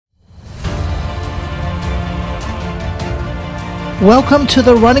Welcome to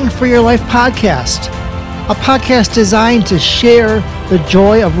the Running for Your Life podcast, a podcast designed to share the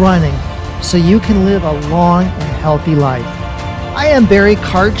joy of running so you can live a long and healthy life. I am Barry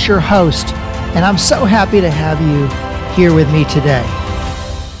Karch, your host, and I'm so happy to have you here with me today.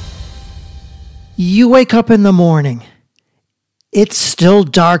 You wake up in the morning. It's still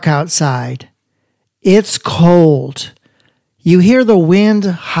dark outside. It's cold. You hear the wind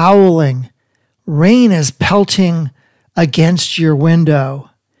howling. Rain is pelting against your window.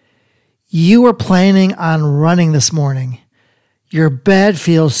 You were planning on running this morning. Your bed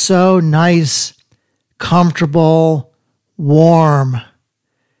feels so nice, comfortable, warm.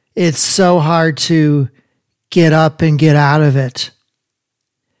 It's so hard to get up and get out of it.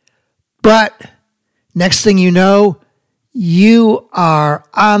 But next thing you know, you are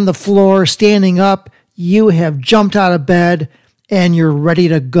on the floor, standing up. You have jumped out of bed and you're ready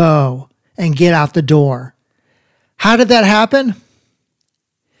to go and get out the door. How did that happen?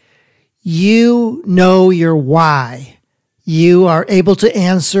 You know your why. You are able to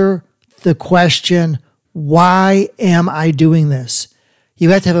answer the question, why am I doing this?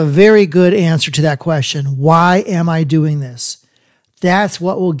 You have to have a very good answer to that question. Why am I doing this? That's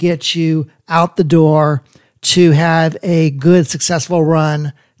what will get you out the door to have a good, successful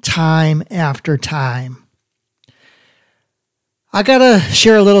run time after time. I got to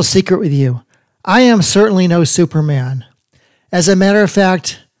share a little secret with you. I am certainly no Superman. As a matter of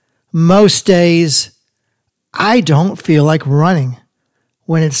fact, most days I don't feel like running.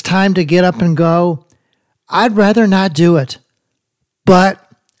 When it's time to get up and go, I'd rather not do it. But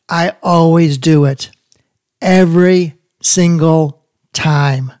I always do it. Every single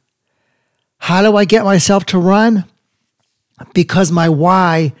time. How do I get myself to run? Because my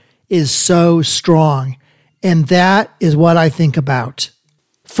why is so strong. And that is what I think about.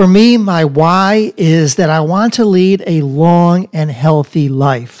 For me, my why is that I want to lead a long and healthy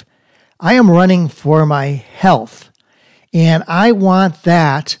life. I am running for my health, and I want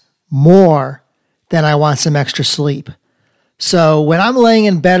that more than I want some extra sleep. So when I'm laying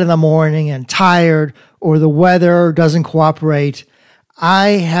in bed in the morning and tired or the weather doesn't cooperate,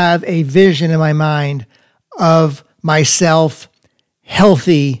 I have a vision in my mind of myself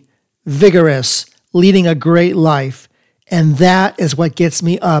healthy, vigorous, leading a great life. And that is what gets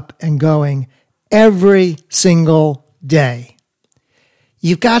me up and going every single day.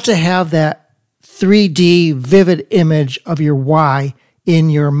 You've got to have that 3D vivid image of your why in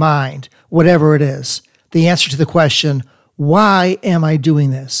your mind, whatever it is. The answer to the question, why am I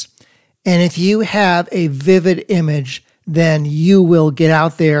doing this? And if you have a vivid image, then you will get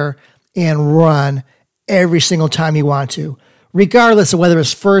out there and run every single time you want to, regardless of whether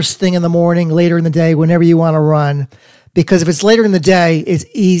it's first thing in the morning, later in the day, whenever you want to run. Because if it's later in the day, it's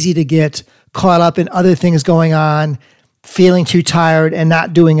easy to get caught up in other things going on, feeling too tired and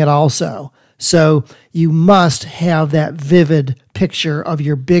not doing it also. So you must have that vivid picture of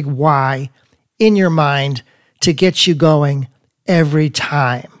your big why in your mind to get you going every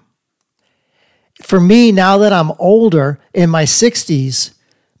time. For me, now that I'm older, in my 60s,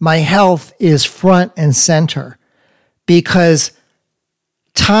 my health is front and center because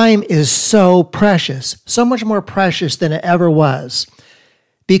time is so precious, so much more precious than it ever was,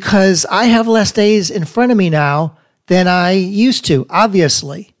 because I have less days in front of me now than I used to,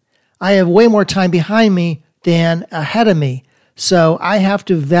 obviously. I have way more time behind me than ahead of me, so I have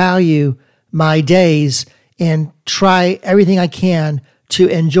to value my days and try everything I can to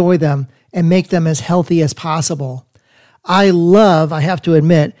enjoy them and make them as healthy as possible. I have to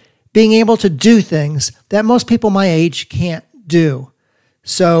admit, being able to do things that most people my age can't do.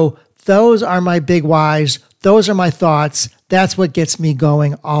 So those are my big whys. Those are my thoughts. That's what gets me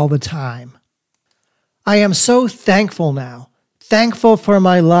going all the time. I am so thankful now. Thankful for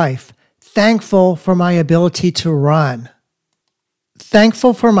my life. Thankful for my ability to run.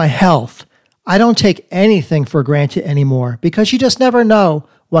 Thankful for my health. I don't take anything for granted anymore because you just never know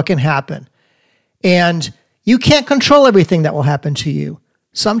what can happen. And you can't control everything that will happen to you.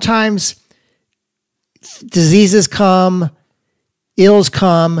 Sometimes diseases come, ills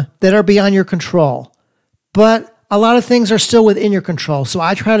come that are beyond your control. But a lot of things are still within your control. So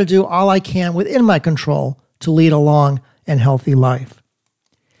I try to do all I can within my control to lead a long and healthy life.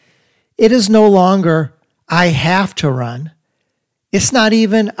 It is no longer, I have to run. It's not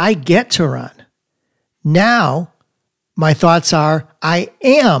even, I get to run. Now, my thoughts are, I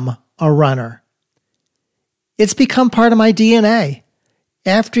am a runner. It's become part of my DNA.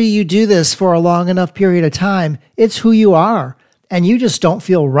 After you do this for a long enough period of time, it's who you are. And you just don't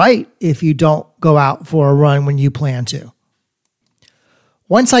feel right if you don't go out for a run when you plan to.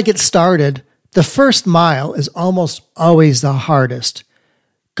 Once I get started, The first mile is almost always the hardest.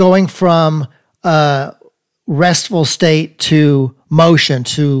 Going from a restful state to motion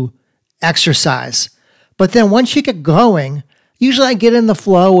to exercise. But then once you get going, usually I get in the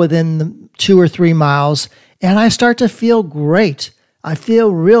flow within the 2 or 3 miles and I start to feel great. I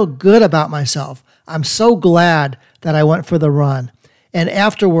feel real good about myself. I'm so glad that I went for the run. And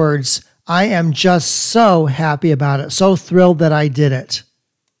afterwards, I am just so happy about it, so thrilled that I did it.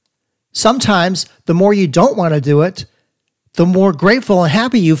 Sometimes the more you don't want to do it, the more grateful and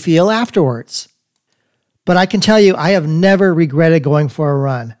happy you feel afterwards. But I can tell you, I have never regretted going for a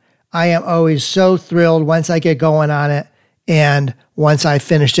run. I am always so thrilled once I get going on it and once I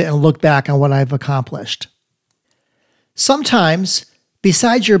finished it and look back on what I've accomplished. Sometimes,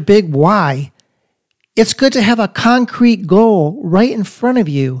 besides your big why, it's good to have a concrete goal right in front of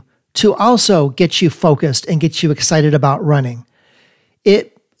you to also get you focused and get you excited about running.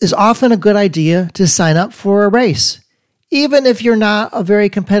 It is often a good idea to sign up for a race. Even if you're not a very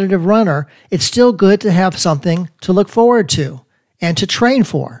competitive runner, it's still good to have something to look forward to and to train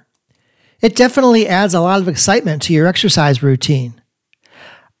for. It definitely adds a lot of excitement to your exercise routine.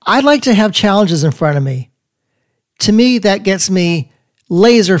 I like to have challenges in front of me. To me, that gets me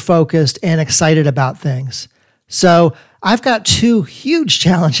laser focused and excited about things. So I've got 2 huge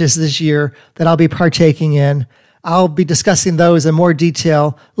challenges this year that I'll be partaking in. I'll be discussing those in more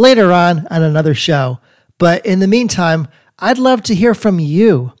detail later on another show. But in the meantime, I'd love to hear from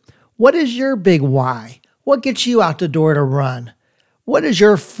you. What is your big why? What gets you out the door to run? What is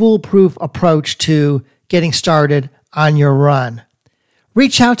your foolproof approach to getting started on your run?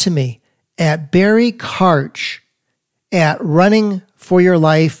 Reach out to me at Barry Karch at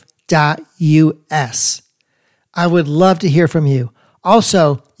runningforyourlife.us. I would love to hear from you.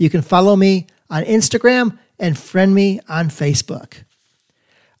 Also, you can follow me on Instagram and friend me on Facebook.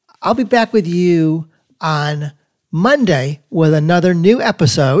 I'll be back with you on Monday with another new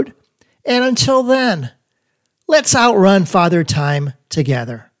episode. And until then, let's outrun Father Time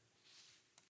together.